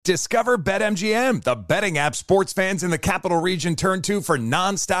Discover BetMGM, the betting app sports fans in the capital region turn to for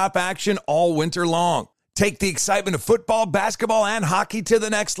nonstop action all winter long. Take the excitement of football, basketball, and hockey to the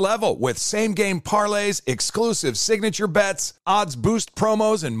next level with same-game parlays, exclusive signature bets, odds boost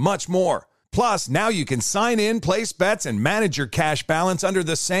promos, and much more. Plus, now you can sign in, place bets, and manage your cash balance under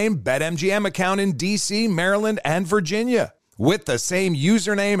the same BetMGM account in D.C., Maryland, and Virginia. With the same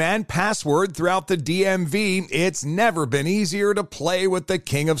username and password throughout the DMV, it's never been easier to play with the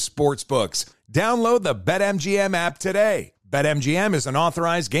king of sportsbooks. Download the BetMGM app today. BetMGM is an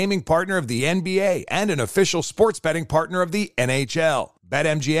authorized gaming partner of the NBA and an official sports betting partner of the NHL.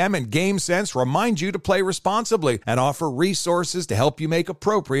 BetMGM and GameSense remind you to play responsibly and offer resources to help you make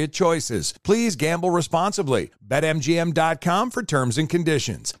appropriate choices. Please gamble responsibly. BetMGM.com for terms and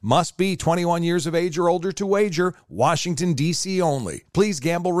conditions. Must be 21 years of age or older to wager. Washington, D.C. only. Please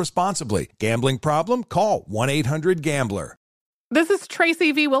gamble responsibly. Gambling problem? Call 1-800-GAMBLER. This is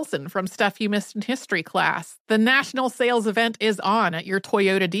Tracy V. Wilson from Stuff You Missed in History class. The national sales event is on at your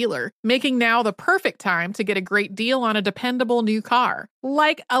Toyota dealer, making now the perfect time to get a great deal on a dependable new car.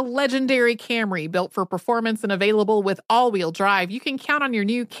 Like a legendary Camry built for performance and available with all-wheel drive, you can count on your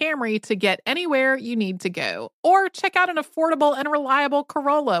new Camry to get anywhere you need to go. Or check out an affordable and reliable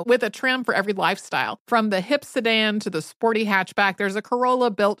Corolla with a trim for every lifestyle. From the hip sedan to the sporty hatchback, there's a Corolla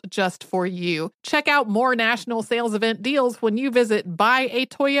built just for you. Check out more national sales event deals when you visit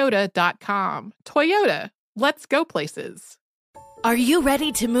buyatoyota.com. Toyota, let's go places. Are you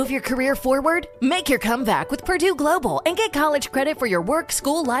ready to move your career forward? Make your comeback with Purdue Global and get college credit for your work,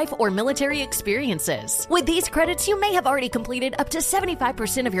 school, life, or military experiences. With these credits, you may have already completed up to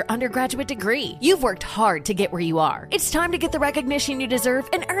 75% of your undergraduate degree. You've worked hard to get where you are. It's time to get the recognition you deserve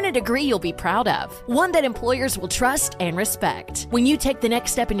and earn a degree you'll be proud of. One that employers will trust and respect. When you take the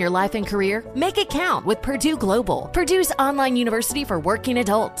next step in your life and career, make it count with Purdue Global, Purdue's online university for working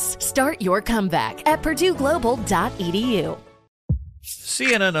adults. Start your comeback at purdueglobal.edu.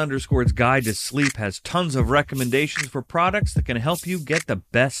 CNN_'s Guide to Sleep has tons of recommendations for products that can help you get the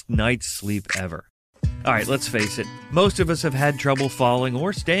best night's sleep ever. All right, let's face it, most of us have had trouble falling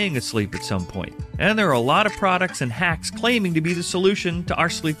or staying asleep at some point, and there are a lot of products and hacks claiming to be the solution to our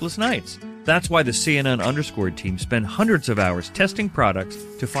sleepless nights. That's why the CNN_ team spend hundreds of hours testing products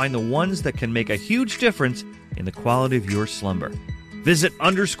to find the ones that can make a huge difference in the quality of your slumber. Visit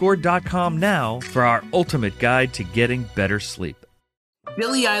underscore.com now for our ultimate guide to getting better sleep.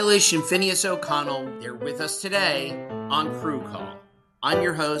 Billie Eilish and Phineas O'Connell, they're with us today on Crew Call. I'm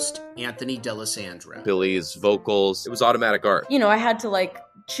your host, Anthony D'Alessandro. Billie's vocals, it was automatic art. You know, I had to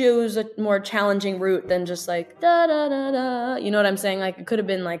choose a more challenging route than just da da da da. You know what I'm saying? It could have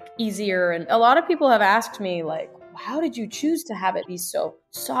been easier. And a lot of people have asked me how did you choose to have it be so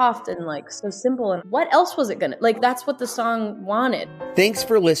soft and so simple? And what else was it gonna that's what the song wanted. Thanks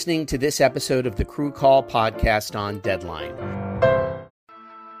for listening to this episode of the Crew Call podcast on Deadline.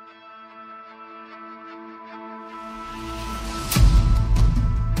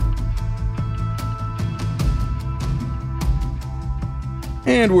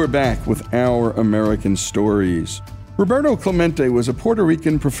 And we're back with Our American Stories. Roberto Clemente was a Puerto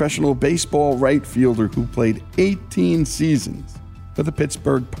Rican professional baseball right fielder who played 18 seasons for the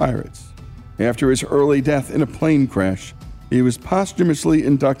Pittsburgh Pirates. After his early death in a plane crash, he was posthumously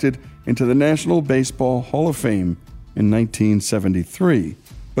inducted into the National Baseball Hall of Fame in 1973,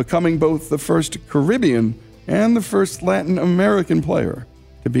 becoming both the first Caribbean and the first Latin American player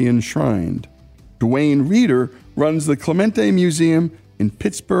to be enshrined. Dwayne Reeder runs the Clemente Museum in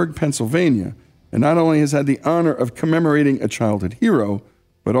Pittsburgh, Pennsylvania, and not only has had the honor of commemorating a childhood hero,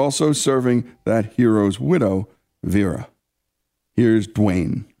 but also serving that hero's widow, Vera. Here's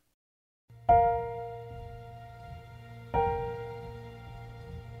Dwayne.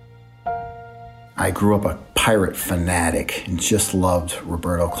 I grew up a pirate fanatic and just loved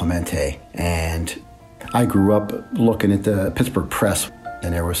Roberto Clemente. And I grew up looking at the Pittsburgh Press,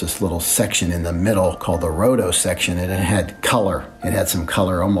 and there was this little section in the middle called the Roto section, and it had color. It had some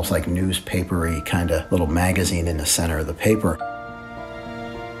color, almost like newspapery kind of little magazine in the center of the paper.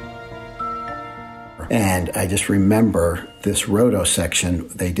 And I just remember this Roto section,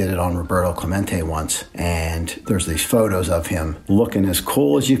 they did it on Roberto Clemente once, and there's these photos of him looking as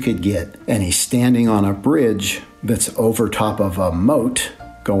cool as you could get, and he's standing on a bridge that's over top of a moat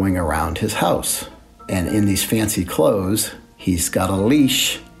going around his house. And in these fancy clothes, he's got a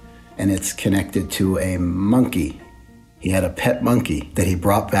leash, and it's connected to a monkey. He had a pet monkey that he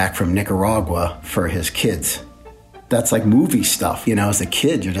brought back from Nicaragua for his kids. That's like movie stuff. You know, as a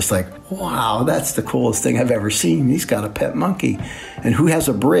kid, you're just like, wow, that's the coolest thing I've ever seen. He's got a pet monkey. And who has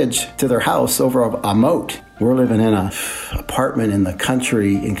a bridge to their house over a moat? We're living in an apartment in the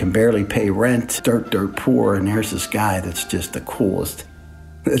country and can barely pay rent, dirt poor. And there's this guy that's just the coolest.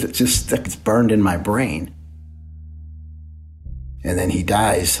 It's burned in my brain. And then he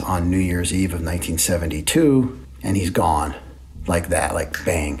dies on New Year's Eve of 1972, and he's gone like that, like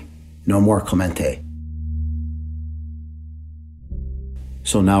bang. No more Clemente.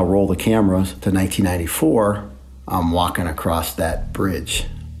 So now roll the cameras to 1994. I'm walking across that bridge,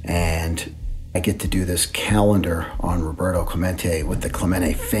 and I get to do this calendar on Roberto Clemente with the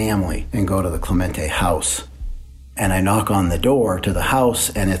Clemente family and go to the Clemente house. And I knock on the door to the house,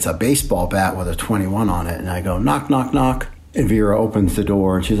 and it's a baseball bat with a 21 on it. And I go, knock, knock, knock. And Vera opens the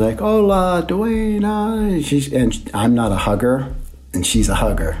door, and she's like, hola, Duena. And I'm not a hugger, and she's a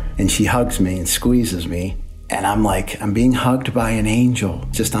hugger. And she hugs me and squeezes me. And I'm like, I'm being hugged by an angel.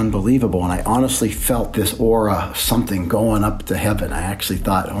 Just unbelievable. And I honestly felt this aura of something going up to heaven. I actually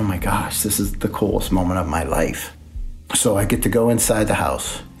thought, oh my gosh, this is the coolest moment of my life. So I get to go inside the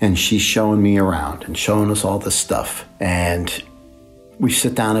house, and she's showing me around and showing us all this stuff. And we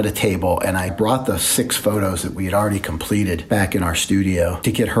sit down at a table, and I brought the 6 photos that we had already completed back in our studio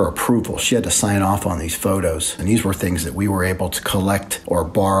to get her approval. She had to sign off on these photos. And these were things that we were able to collect or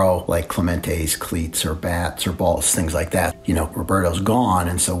borrow, like Clemente's cleats or bats or balls, things like that. You know, Roberto's gone,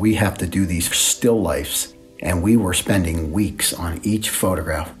 and so we have to do these still lifes. And we were spending weeks on each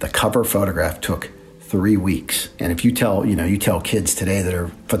photograph. The cover photograph took 3 weeks. And if you tell kids today that are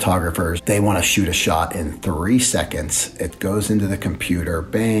photographers, they want to shoot a shot in 3 seconds. It goes into the computer,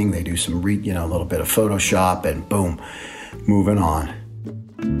 bang, they do some, a little bit of Photoshop, and boom, moving on.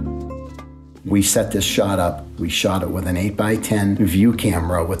 We set this shot up. We shot it with an 8x10 view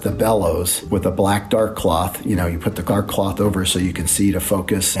camera with the bellows, with a black dark cloth. You know, you put the dark cloth over so you can see to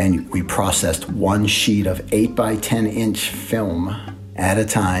focus. And we processed 1 sheet of 8x10 inch film at a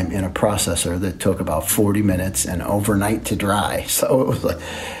time in a processor that took about 40 minutes and overnight to dry. So it was like,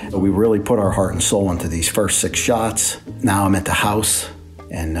 we really put our heart and soul into these first 6 shots. Now I'm at the house,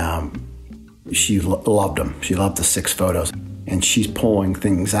 and she loved them. She loved the 6 photos. And she's pulling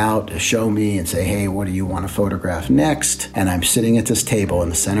things out to show me and say, hey, what do you want to photograph next? And I'm sitting at this table in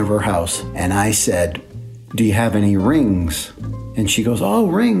the center of her house, and I said, do you have any rings? And she goes, oh,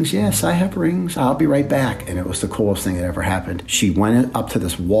 rings, yes, I have rings. I'll be right back. And it was the coolest thing that ever happened. She went up to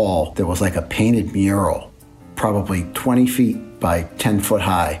this wall that was like a painted mural, probably 20 feet by 10 foot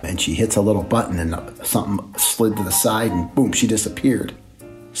high. And she hits a little button, and something slid to the side, and boom, she disappeared.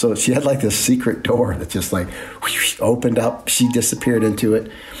 So she had like this secret door that just like whoosh, opened up. She disappeared into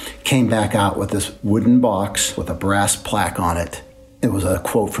it, came back out with this wooden box with a brass plaque on it. It was a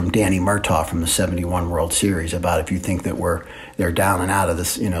quote from Danny Murtaugh from the 71 World Series about, if you think that they're down and out of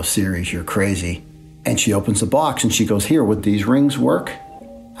this, series, you're crazy. And she opens the box and she goes, here, would these rings work?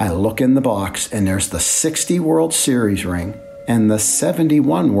 I look in the box, and there's the 60 World Series ring and the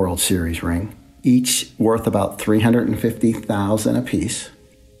 71 World Series ring, each worth about $350,000 a piece.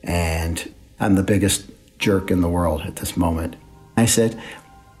 And I'm the biggest jerk in the world at this moment. I said,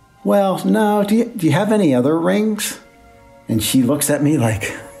 well, no, do you have any other rings? And she looks at me like,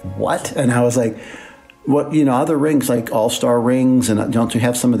 what? And I was like, what, other rings, like all-star rings, and don't you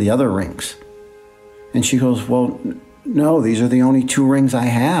have some of the other rings? And she goes, well, no, these are the only 2 rings I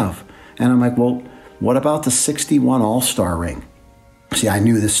have. And I'm like, well, what about the 61 all-star ring? See, I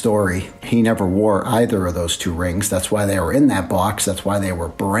knew this story. He never wore either of those 2 rings. That's why they were in that box. That's why they were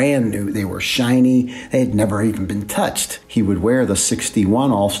brand new. They were shiny. They had never even been touched. He would wear the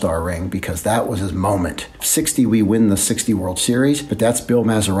 61 All-Star ring because that was his moment. 60, we win the 60 World Series, but that's Bill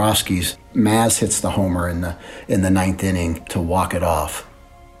Mazeroski's. Maz hits the homer in the 9th inning to walk it off.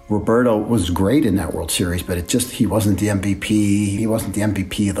 Roberto was great in that World Series, but he wasn't the MVP. He wasn't the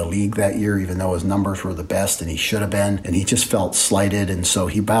MVP of the league that year, even though his numbers were the best, and he should have been. And he just felt slighted, and so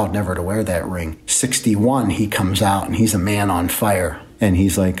he vowed never to wear that ring. 61, he comes out, and he's a man on fire. And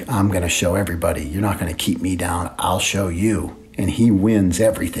he's like, I'm going to show everybody. You're not going to keep me down. I'll show you. And he wins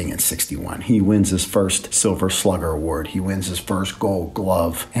everything in 61. He wins his first Silver Slugger Award. He wins his first Gold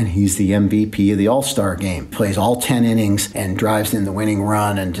Glove. And he's the MVP of the All-Star game. Plays all 10 innings and drives in the winning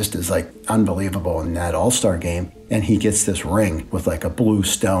run and just is like unbelievable in that All-Star game. And he gets this ring with like a blue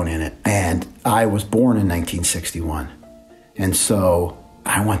stone in it. And I was born in 1961. And so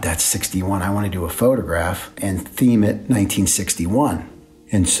I want that 61. I want to do a photograph and theme it 1961.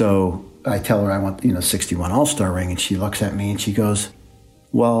 And so I tell her I want, 61 All-Star ring, and she looks at me and she goes,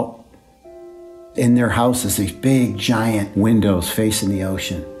 well, in their house is these big, giant windows facing the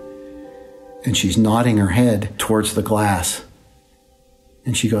ocean. And she's nodding her head towards the glass.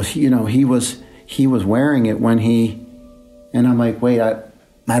 And she goes, he was wearing it when he... And I'm like, wait, I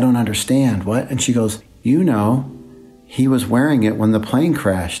don't understand. What? And she goes, he was wearing it when the plane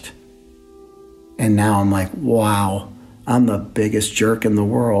crashed. And now I'm like, wow, I'm the biggest jerk in the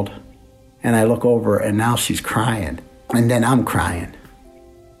world. And I look over and now she's crying. And then I'm crying.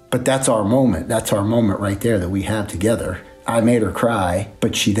 But that's our moment. That's our moment right there that we have together. I made her cry,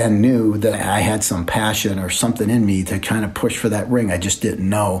 but she then knew that I had some passion or something in me to kind of push for that ring. I just didn't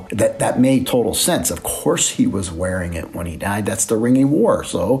know. That made total sense. Of course he was wearing it when he died. That's the ring he wore.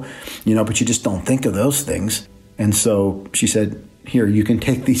 So, but you just don't think of those things. And so she said, here, you can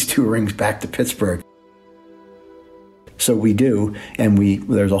take these 2 rings back to Pittsburgh. So we do, and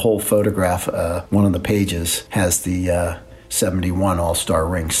there's a whole photograph. One of the pages has the 71 All-Star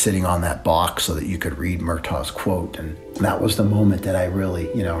ring sitting on that box so that you could read Murtaugh's quote. And that was the moment that I really,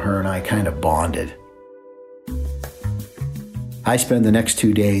 her and I kind of bonded. I spent the next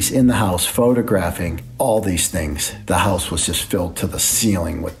 2 days in the house photographing all these things. The house was just filled to the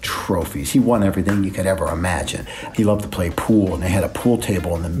ceiling with trophies. He won everything you could ever imagine. He loved to play pool, and they had a pool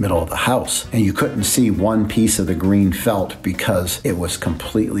table in the middle of the house. And you couldn't see one piece of the green felt because it was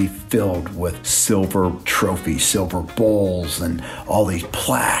completely filled with silver trophies, silver bowls, and all these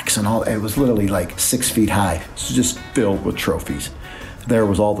plaques and all. It was literally like 6 feet high. It was just filled with trophies. There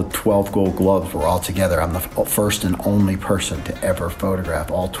was all the 12 gold gloves were all together. I'm the first and only person to ever photograph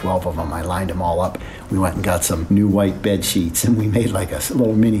all 12 of them. I lined them all up. We went and got some new white bed sheets and we made like a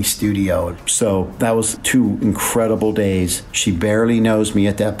little mini studio. So that was 2 incredible days. She barely knows me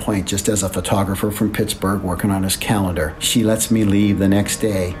at that point, just as a photographer from Pittsburgh working on his calendar. She lets me leave the next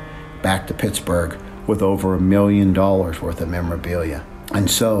day back to Pittsburgh with over $1 million worth of memorabilia. And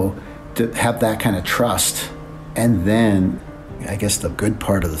so to have that kind of trust, and then I guess the good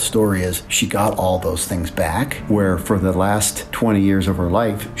part of the story is she got all those things back, where for the last 20 years of her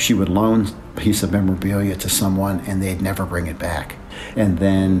life, she would loan a piece of memorabilia to someone and they'd never bring it back. And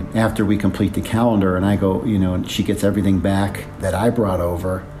then after we complete the calendar and I go, and she gets everything back that I brought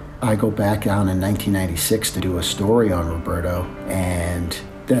over, I go back down in 1996 to do a story on Roberto. And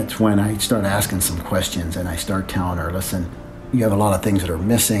that's when I start asking some questions and I start telling her, listen, you have a lot of things that are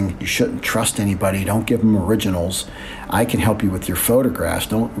missing. You shouldn't trust anybody. Don't give them originals. I can help you with your photographs.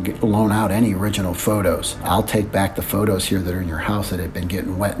 Don't loan out any original photos. I'll take back the photos here that are in your house that have been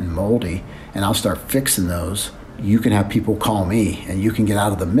getting wet and moldy, and I'll start fixing those. You can have people call me, and you can get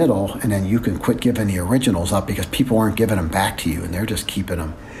out of the middle, and then you can quit giving the originals up because people aren't giving them back to you, and they're just keeping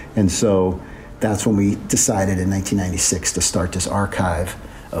them. And so that's when we decided in 1996 to start this archive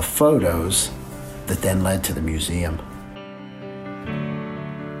of photos that then led to the museum.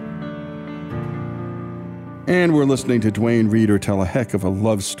 And we're listening to Duane Reeder tell a heck of a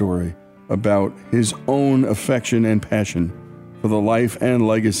love story about his own affection and passion for the life and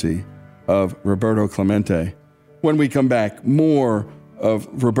legacy of Roberto Clemente. When we come back, more of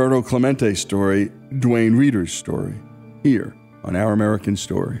Roberto Clemente's story, Duane Reeder's story, here on Our American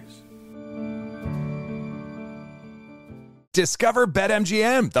Stories. Discover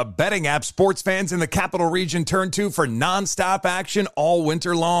BetMGM, the betting app sports fans in the capital region turn to for nonstop action all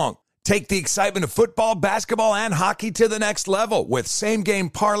winter long. Take the excitement of football, basketball, and hockey to the next level with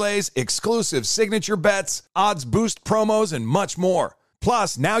same-game parlays, exclusive signature bets, odds boost promos, and much more.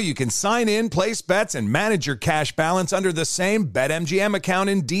 Plus, now you can sign in, place bets, and manage your cash balance under the same BetMGM account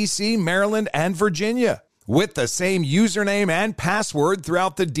in D.C., Maryland, and Virginia. With the same username and password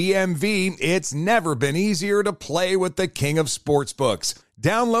throughout the DMV, it's never been easier to play with the king of sportsbooks.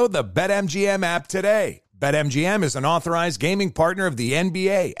 Download the BetMGM app today. BetMGM is an authorized gaming partner of the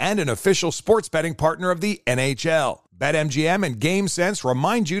NBA and an official sports betting partner of the NHL. BetMGM and GameSense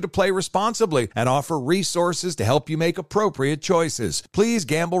remind you to play responsibly and offer resources to help you make appropriate choices. Please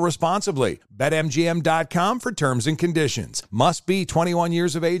gamble responsibly. BetMGM.com for terms and conditions. Must be 21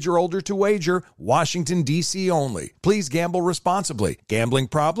 years of age or older to wager. Washington, D.C. only. Please gamble responsibly. Gambling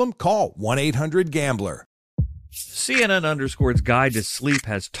problem? Call 1-800-GAMBLER. CNN_'s Guide to Sleep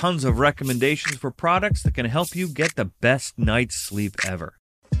has tons of recommendations for products that can help you get the best night's sleep ever.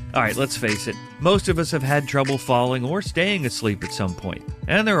 All right, let's face it, most of us have had trouble falling or staying asleep at some point,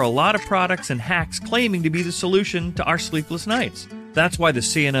 and there are a lot of products and hacks claiming to be the solution to our sleepless nights. That's why the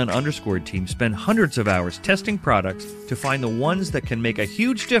CNN_ team spend hundreds of hours testing products to find the ones that can make a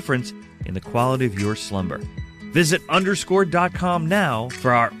huge difference in the quality of your slumber. Visit underscore.com now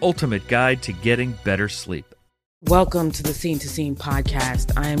for our ultimate guide to getting better sleep. Welcome to the Scene to Scene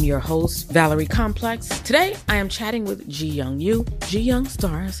podcast. I am your host, Valerie Complex. Today, I am chatting with Ji Young Yoo. Ji Young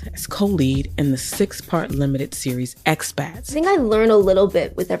stars as co-lead in the 6-part limited series Expats. I think I learn a little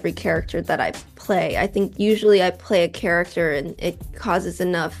bit with every character that I play. I think usually I play a character and it causes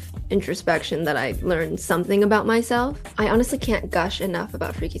enough introspection that I learn something about myself. I honestly can't gush enough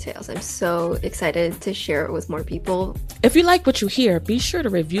about Freaky Tales. I'm so excited to share it with more people. If you like what you hear, be sure to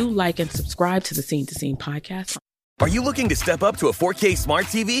review, like, and subscribe to the Scene to Scene podcast. Are you looking to step up to a 4K smart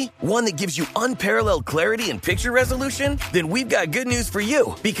TV? One that gives you unparalleled clarity and picture resolution? Then we've got good news for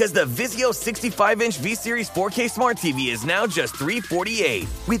you, because the Vizio 65-inch V-Series 4K smart TV is now just $348.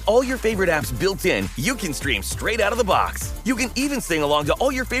 With all your favorite apps built in, you can stream straight out of the box. You can even sing along to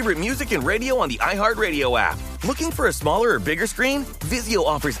all your favorite music and radio on the iHeartRadio app. Looking for a smaller or bigger screen? Vizio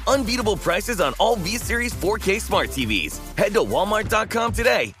offers unbeatable prices on all V-Series 4K smart TVs. Head to Walmart.com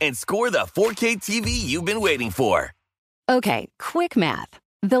today and score the 4K TV you've been waiting for. Okay, quick math.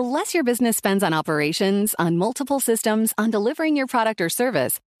 The less your business spends on operations, on multiple systems, on delivering your product or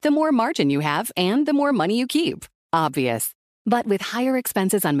service, the more margin you have and the more money you keep. Obvious. But with higher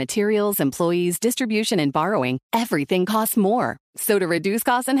expenses on materials, employees, distribution, and borrowing, everything costs more. So to reduce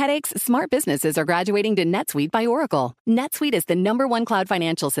costs and headaches, smart businesses are graduating to NetSuite by Oracle. NetSuite is the #1 cloud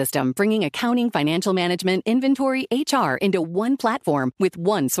financial system, bringing accounting, financial management, inventory, HR into one platform with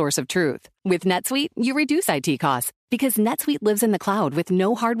one source of truth. With NetSuite, you reduce IT costs because NetSuite lives in the cloud with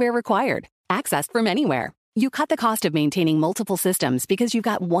no hardware required, accessed from anywhere. You cut the cost of maintaining multiple systems because you've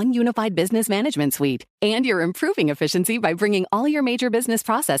got one unified business management suite. And you're improving efficiency by bringing all your major business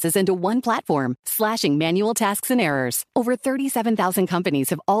processes into one platform, slashing manual tasks and errors. Over 37,000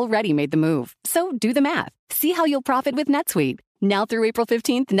 companies have already made the move. So do the math. See how you'll profit with NetSuite. Now through April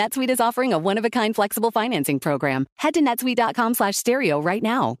 15th, NetSuite is offering a one-of-a-kind flexible financing program. Head to netsuite.com/stereo right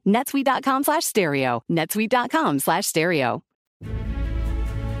now. netsuite.com/stereo. netsuite.com/stereo.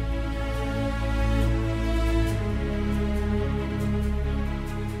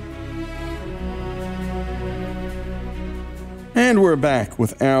 And we're back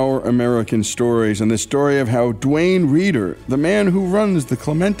with Our American Stories and the story of how Duane Reeder, the man who runs the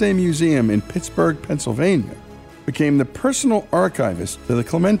Clemente Museum in Pittsburgh, Pennsylvania, became the personal archivist to the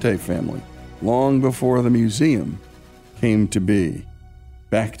Clemente family long before the museum came to be.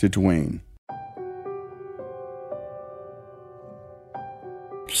 Back to Duane.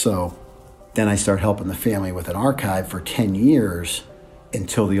 So then I start helping the family with an archive for 10 years.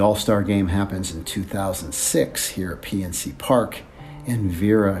 Until the All-Star Game happens in 2006 here at PNC Park. And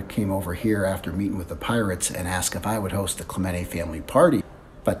Vera came over here after meeting with the Pirates and asked if I would host the Clemente family party.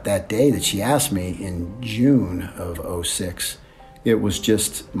 But that day that she asked me in June of 2006, it was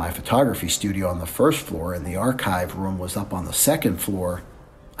just my photography studio on the first floor and the archive room was up on the second floor.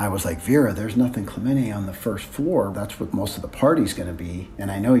 I was like, Vera, there's nothing Clemente on the first floor. That's what most of the party's going to be.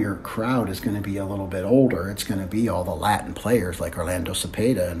 And I know your crowd is going to be a little bit older. It's going to be all the Latin players like Orlando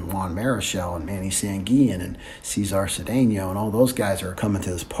Cepeda and Juan Marichal and Manny Sanguillen and Cesar Cedeno. And all those guys are coming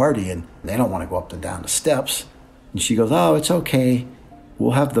to this party and they don't want to go up and down the steps. And she goes, oh, it's okay.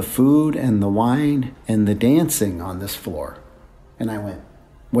 We'll have the food and the wine and the dancing on this floor. And I went,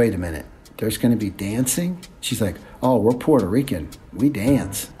 wait a minute. There's going to be dancing? She's like, oh, we're Puerto Rican. We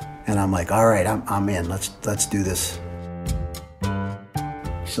dance. And I'm like, all right, I'm in. Let's do this.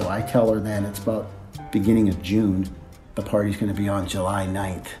 So I tell her then it's about beginning of June. The party's going to be on July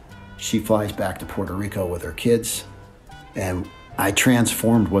 9th. She flies back to Puerto Rico with her kids. And I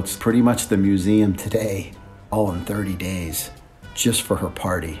transformed what's pretty much the museum today all in 30 days just for her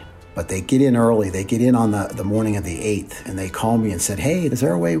party. But they get in early. They get in on the morning of the 8th, and they call me and said, hey, is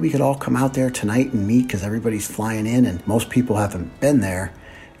there a way we could all come out there tonight and meet because everybody's flying in and most people haven't been there,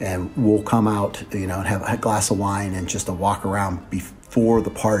 and we'll come out, and have a glass of wine and just a walk around before the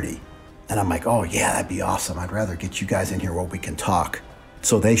party. And I'm like, oh, yeah, that'd be awesome. I'd rather get you guys in here where we can talk.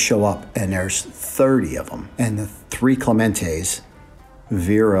 So they show up, and there's 30 of them. And the 3 Clementes,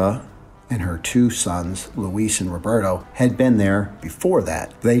 Vera and her 2 sons, Luis and Roberto, had been there before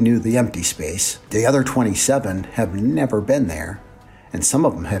that. They knew the empty space. The other 27 have never been there, and some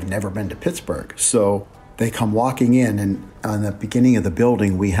of them have never been to Pittsburgh. So they come walking in, and on the beginning of the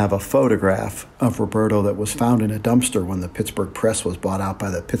building, we have a photograph of Roberto that was found in a dumpster when the Pittsburgh Press was bought out by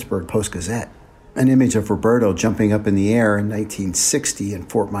the Pittsburgh Post-Gazette. An image of Roberto jumping up in the air in 1960 in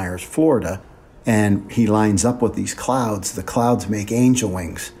Fort Myers, Florida, and he lines up with these clouds. The clouds make angel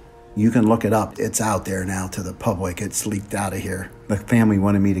wings. You can look it up. It's out there now to the public. It's leaked out of here. The family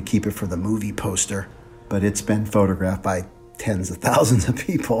wanted me to keep it for the movie poster, but it's been photographed by tens of thousands of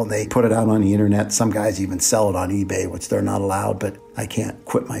people, and they put it out on the internet. Some guys even sell it on eBay, which they're not allowed, but I can't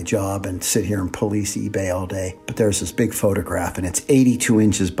quit my job and sit here and police eBay all day. But there's this big photograph, and it's 82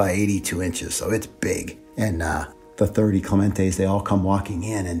 inches by 82 inches, so it's big. And the 30 Clementes, they all come walking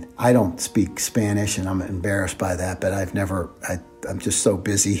in, and I don't speak Spanish, and I'm embarrassed by that, but I'm just so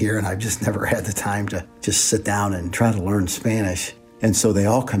busy here, and I've just never had the time to just sit down and try to learn Spanish. And so they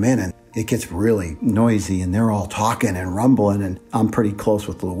all come in, and it gets really noisy, and they're all talking and rumbling, and I'm pretty close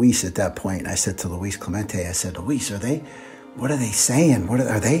with Luis at that point. And I said to Luis Clemente, I said, Luis, what are they saying?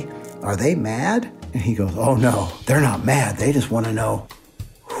 Are they mad? And he goes, oh no, they're not mad. They just want to know,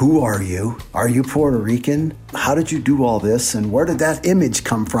 who are you? Are you Puerto Rican? How did you do all this? And where did that image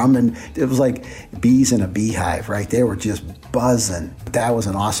come from? And it was like bees in a beehive, right? They were just buzzing. That was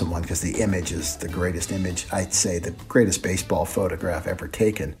an awesome one because the image is the greatest image, I'd say the greatest baseball photograph ever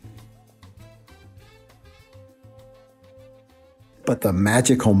taken. But the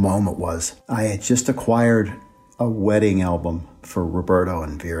magical moment was I had just acquired a wedding album for Roberto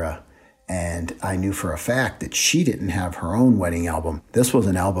and Vera. And I knew for a fact that she didn't have her own wedding album. This was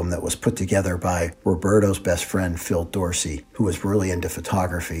an album that was put together by Roberto's best friend, Phil Dorsey, who was really into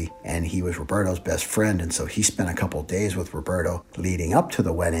photography. And he was Roberto's best friend. And so he spent a couple days with Roberto leading up to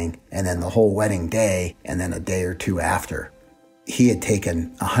the wedding, and then the whole wedding day, and then a day or two after. He had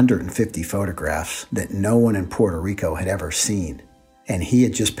taken 150 photographs that no one in Puerto Rico had ever seen. And he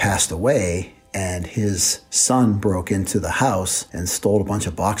had just passed away, and his son broke into the house and stole a bunch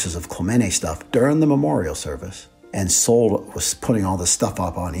of boxes of Clemente stuff during the memorial service and was putting all this stuff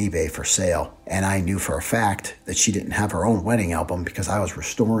up on eBay for sale. And I knew for a fact that she didn't have her own wedding album because I was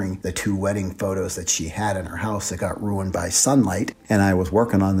restoring the 2 wedding photos that she had in her house that got ruined by sunlight. And I was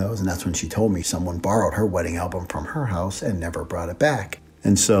working on those, and that's when she told me someone borrowed her wedding album from her house and never brought it back.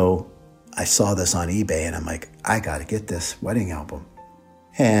 And so I saw this on eBay, and I'm like, I got to get this wedding album.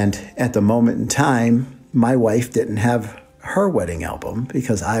 And at the moment in time, my wife didn't have her wedding album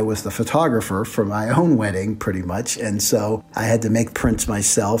because I was the photographer for my own wedding pretty much. And so I had to make prints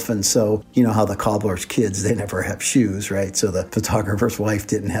myself. And so, you know how the cobbler's kids, they never have shoes, right? So the photographer's wife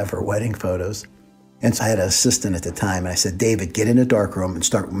didn't have her wedding photos. And so I had an assistant at the time, and I said, David, get in a darkroom and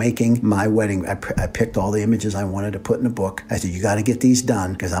start making my wedding. I picked all the images I wanted to put in a book. I said, you got to get these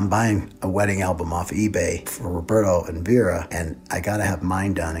done because I'm buying a wedding album off eBay for Roberto and Vera, and I got to have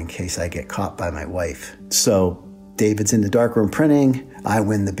mine done in case I get caught by my wife. So David's in the darkroom printing. I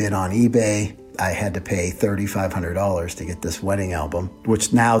win the bid on eBay. I had to pay $3,500 to get this wedding album,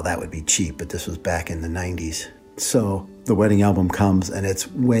 which now that would be cheap, but this was back in the 90s. So the wedding album comes, and it's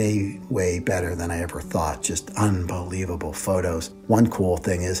way, way better than I ever thought. Just unbelievable photos. One cool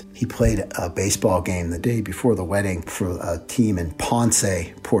thing is he played a baseball game the day before the wedding for a team in Ponce,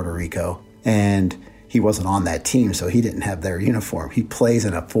 Puerto Rico. And he wasn't on that team, so he didn't have their uniform. He plays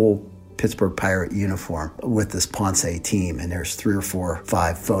in a full Pittsburgh Pirate uniform with this Ponce team, and there's 3 or 4 or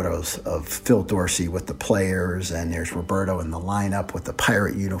 5 photos of Phil Dorsey with the players, and there's Roberto in the lineup with the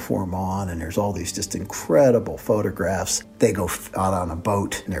Pirate uniform on, and there's all these just incredible photographs. They go out on a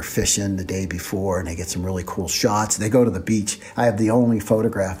boat, and they're fishing the day before, and they get some really cool shots. They go to the beach. I have the only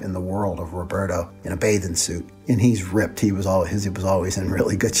photograph in the world of Roberto in a bathing suit, and he's ripped. He was always in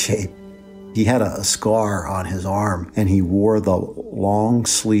really good shape. He had a scar on his arm, and he wore the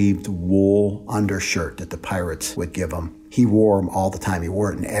long-sleeved wool undershirt that the Pirates would give him. He wore them all the time. He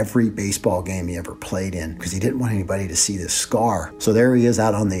wore it in every baseball game he ever played in because he didn't want anybody to see this scar. So there he is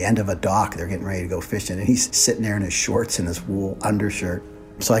out on the end of a dock. They're getting ready to go fishing, and he's sitting there in his shorts and his wool undershirt.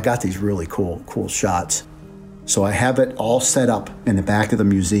 So I got these really cool shots. So I have it all set up in the back of the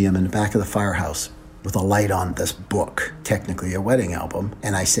museum, in the back of the firehouse, with a light on this book, technically a wedding album.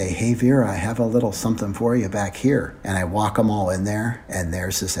 And I say, hey, Vera, I have a little something for you back here. And I walk them all in there, and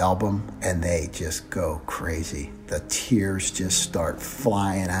there's this album, and they just go crazy. The tears just start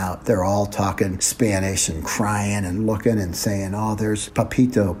flying out. They're all talking Spanish and crying and looking and saying, oh, there's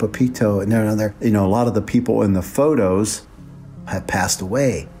Papito. And a lot of the people in the photos have passed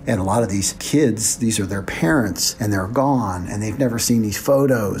away. And a lot of these kids, these are their parents, and they're gone, and they've never seen these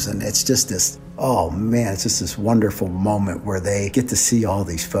photos. And it's just this, oh man, it's just this wonderful moment where they get to see all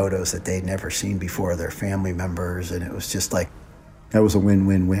these photos that they'd never seen before, their family members. And it was just like, that was a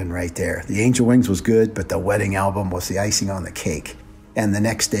win-win-win right there. The Angel Wings was good, but the wedding album was the icing on the cake. And the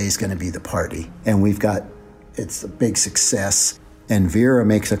next day is going to be the party. And it's a big success. And Vera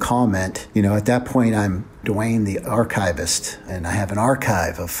makes a comment, at that point I'm Dwayne the archivist, and I have an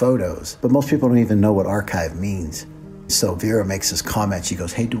archive of photos, but most people don't even know what archive means. So Vera makes this comment. She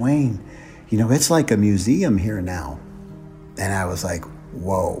goes, hey, Dwayne, it's like a museum here now. And I was like,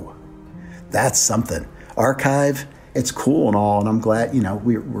 whoa, that's something. Archive it's cool and all, and I'm glad,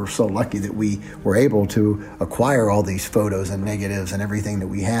 we're so lucky that we were able to acquire all these photos and negatives and everything that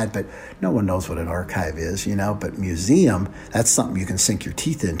we had, but no one knows what an archive is, but museum, that's something you can sink your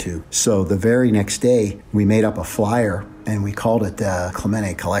teeth into. So the very next day, we made up a flyer, and we called it the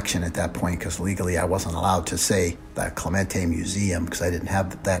Clemente Collection at that point, because legally I wasn't allowed to say the Clemente Museum because I didn't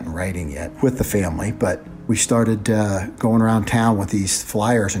have that in writing yet with the family. But we started going around town with these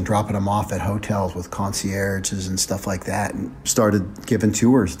flyers and dropping them off at hotels with concierges and stuff like that, and started giving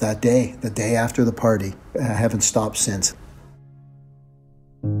tours that day, the day after the party. Haven't stopped since.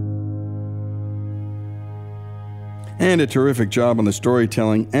 And a terrific job on the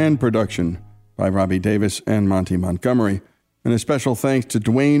storytelling and production by Robbie Davis and Monty Montgomery. And a special thanks to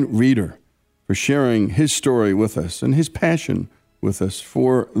Dwayne Reeder for sharing his story with us and his passion with us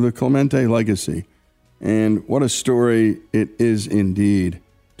for the Clemente legacy. And what a story it is indeed.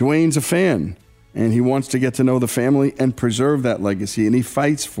 Dwayne's a fan, and he wants to get to know the family and preserve that legacy, and he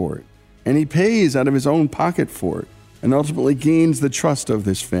fights for it. And he pays out of his own pocket for it, and ultimately gains the trust of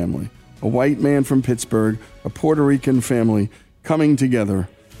this family. A white man from Pittsburgh, a Puerto Rican family coming together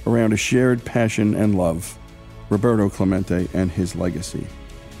around a shared passion and love. Roberto Clemente and his legacy.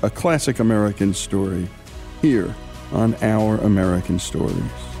 A classic American story here on Our American Stories.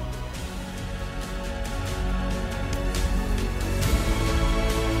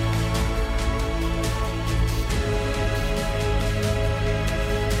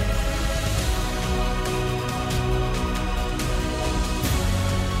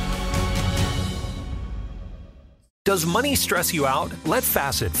 Does money stress you out? Let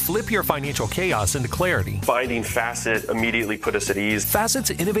Facet flip your financial chaos into clarity. Finding Facet immediately put us at ease. Facet's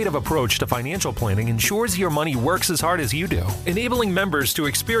innovative approach to financial planning ensures your money works as hard as you do, enabling members to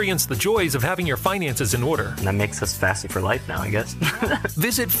experience the joys of having your finances in order. And that makes us Facet for life now, I guess.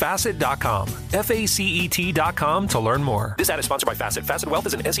 Visit Facet.com, FACET.com to learn more. This ad is sponsored by Facet. Facet Wealth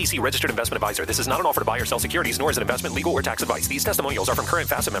is an SEC-registered investment advisor. This is not an offer to buy or sell securities, nor is it investment, legal, or tax advice. These testimonials are from current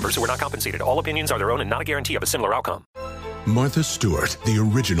Facet members who are not compensated. All opinions are their own and not a guarantee of a similar outcome. Martha Stewart, the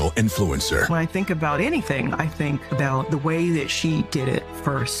original influencer. When I think about anything, I think about the way that she did it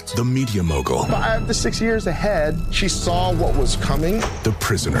first. The media mogul. 5 to 6 years ahead, she saw what was coming. The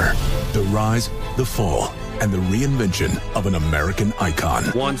prisoner. The rise, the fall, and the reinvention of an American icon.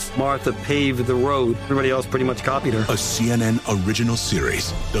 Once Martha paved the road, everybody else pretty much copied her. A CNN original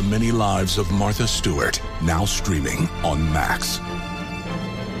series, The Many Lives of Martha Stewart, now streaming on Max.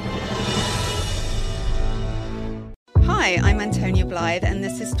 Hi, I'm Antonia Blythe, and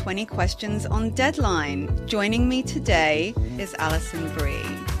this is 20 Questions on Deadline. Joining me today is Alison Brie.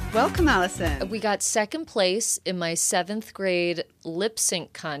 Welcome, Alison. We got second place in my 7th grade lip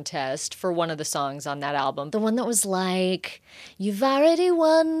sync contest for one of the songs on that album. The one that was like, "You've already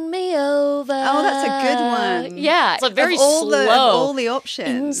won me over." Oh, that's a good one. Yeah. It's a very slow. Of all the options.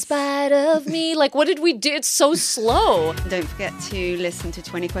 In spite of me. Like, what did we do? It's so slow. Don't forget to listen to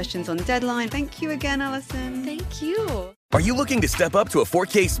 20 Questions on Deadline. Thank you again, Alison. Thank you. Are you looking to step up to a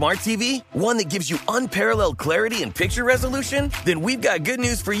 4K smart TV? One that gives you unparalleled clarity and picture resolution? Then we've got good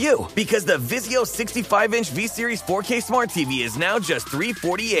news for you, because the Vizio 65-inch V-Series 4K smart TV is now just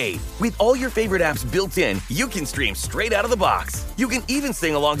 $348. With all your favorite apps built in, you can stream straight out of the box. You can even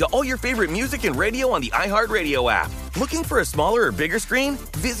sing along to all your favorite music and radio on the iHeartRadio app. Looking for a smaller or bigger screen?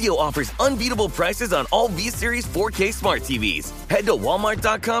 Vizio offers unbeatable prices on all V-Series 4K smart TVs. Head to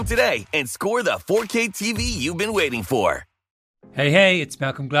Walmart.com today and score the 4K TV you've been waiting for. Hey, it's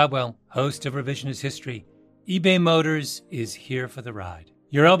Malcolm Gladwell, host of Revisionist History. eBay Motors is here for the ride.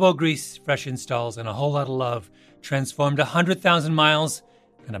 Your elbow grease, fresh installs, and a whole lot of love transformed 100,000 miles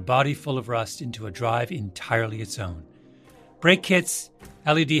and a body full of rust into a drive entirely its own. Brake kits,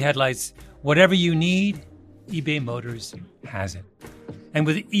 LED headlights, whatever you need, eBay Motors has it. And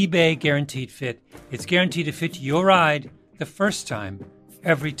with eBay Guaranteed Fit, it's guaranteed to fit your ride the first time,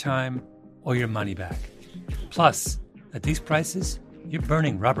 every time, or your money back. Plus, at these prices, you're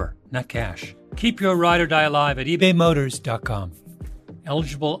burning rubber, not cash. Keep your ride or die alive at ebaymotors.com.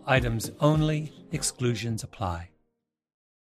 Eligible items only. Exclusions apply.